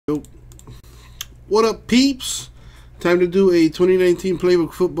What up, peeps? Time to do a 2019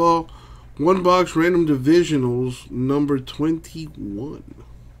 Playbook Football one box random divisionals number 21.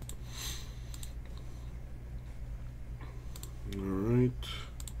 Alright.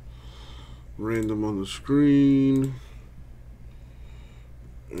 Random on the screen.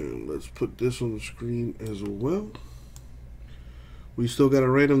 And let's put this on the screen as well. We still got to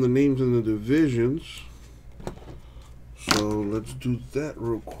random the names in the divisions. So let's do that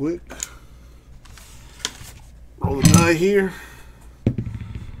real quick. Roll the die here.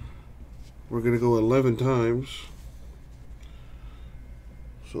 We're going to go 11 times.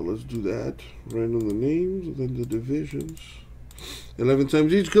 So let's do that. Random the names and then the divisions. 11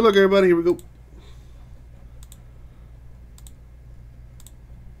 times each. Good luck, everybody. Here we go.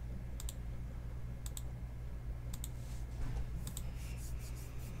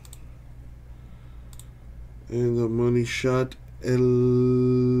 And the money shot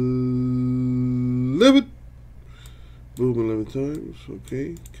 11. Boom, 11 times.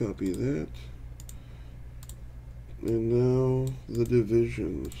 Okay, copy that. And now the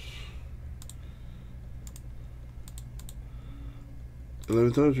divisions.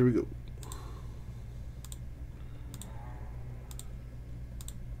 11 times, here we go.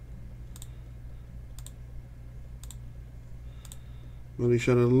 Money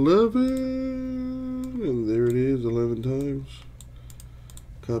shot 11. And there it is, 11 times.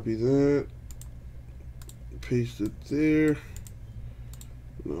 Copy that. Paste it there.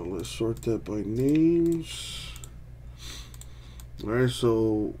 Now let's sort that by names. Alright,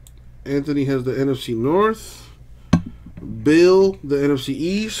 so Anthony has the NFC North. Bill, the NFC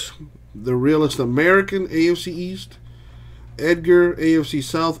East. The Realist American, AFC East. Edgar, AFC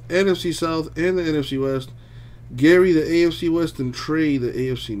South, NFC South, and the NFC West. Gary, the AFC West, and Trey, the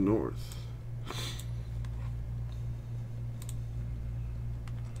AFC North.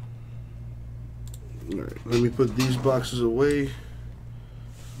 Alright, let me put these boxes away.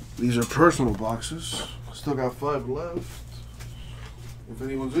 These are personal boxes. Still got 5 left. If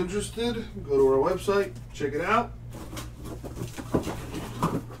anyone's interested, go to our website, check it out.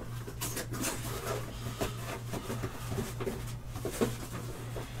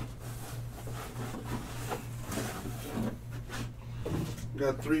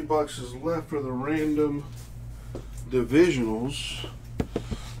 Got 3 boxes left for the random divisionals.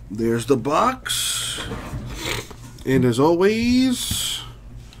 There's the box. And as always,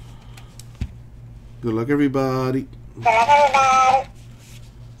 good luck, everybody.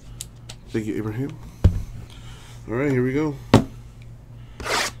 Thank you, Abraham. All right, here we go.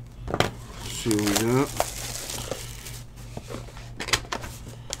 Let's see what we got.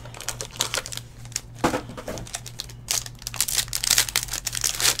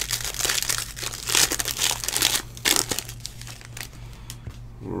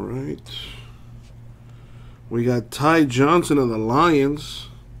 All right. We got Ty Johnson of the Lions,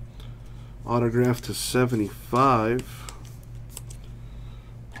 autographed to 75.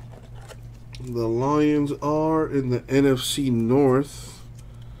 The Lions are in the NFC North,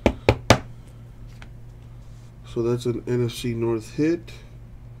 so that's an NFC North hit.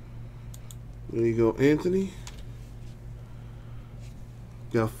 There you go, Anthony.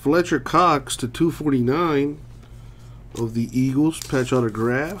 Got Fletcher Cox to 249 of the Eagles, patch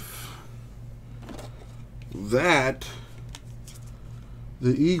autograph. That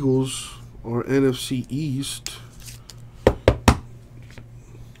the Eagles are NFC East.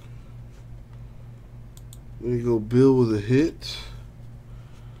 There you go, Bill with a hit.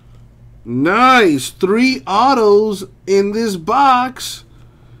 Nice, 3 autos in this box,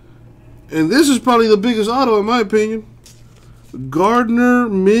 and this is probably the biggest auto in my opinion. Gardner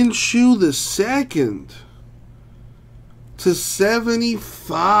Minshew II to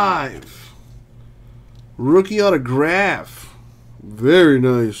 75. Rookie autograph. Very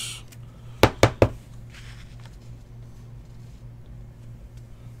nice.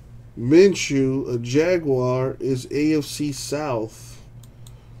 Minshew, a Jaguar, is AFC South.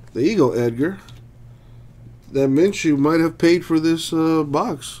 There you go, Edgar. That Minshew might have paid for this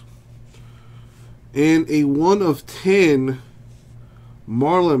box. And a 1 of 10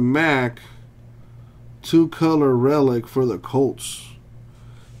 Marlon Mack 2-color relic for the Colts.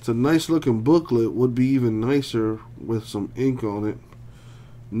 It's a nice looking booklet. Would be even nicer with some ink on it.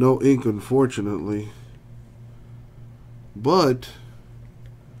 No ink, unfortunately. But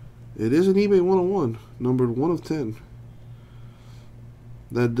it is an eBay 101, numbered 1 of 10.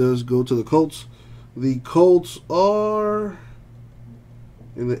 That does go to the Colts. The Colts are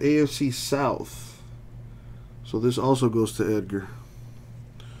in the AFC South. So this also goes to Edgar.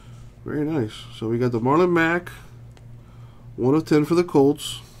 Very nice. So we got the Marlon Mack, 1 of 10 for the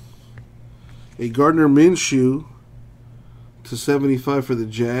Colts. A Gardner Minshew /75 for the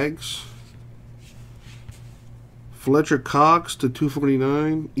Jags. Fletcher Cox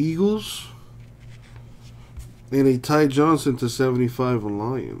 /249, Eagles. And a Ty Johnson /75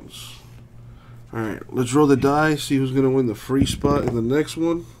 Lions. Alright, let's roll the die, see who's going to win the free spot in the next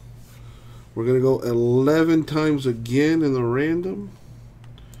one. We're going to go 11 times again in the random.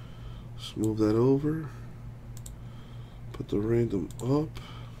 Let's move that over. Put the random up.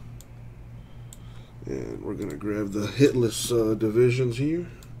 And we're going to grab the hitless divisions here.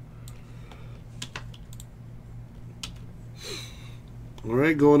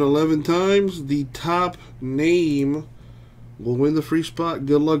 Alright, going 11 times. The top name will win the free spot.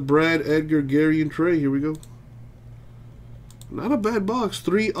 Good luck, Brad, Edgar, Gary, and Trey. Here we go. Not a bad box.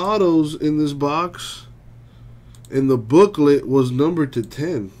 3 autos in this box. And the booklet was numbered to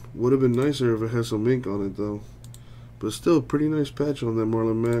 10. Would have been nicer if it had some ink on it, though. But still, pretty nice patch on that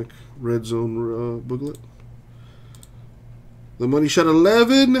Marlon Mack Red Zone booklet. The money shot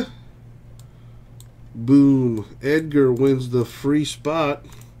 11. Boom. Edgar wins the free spot.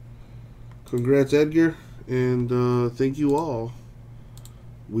 Congrats, Edgar. And thank you all.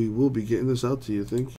 We will be getting this out to you. Thank you.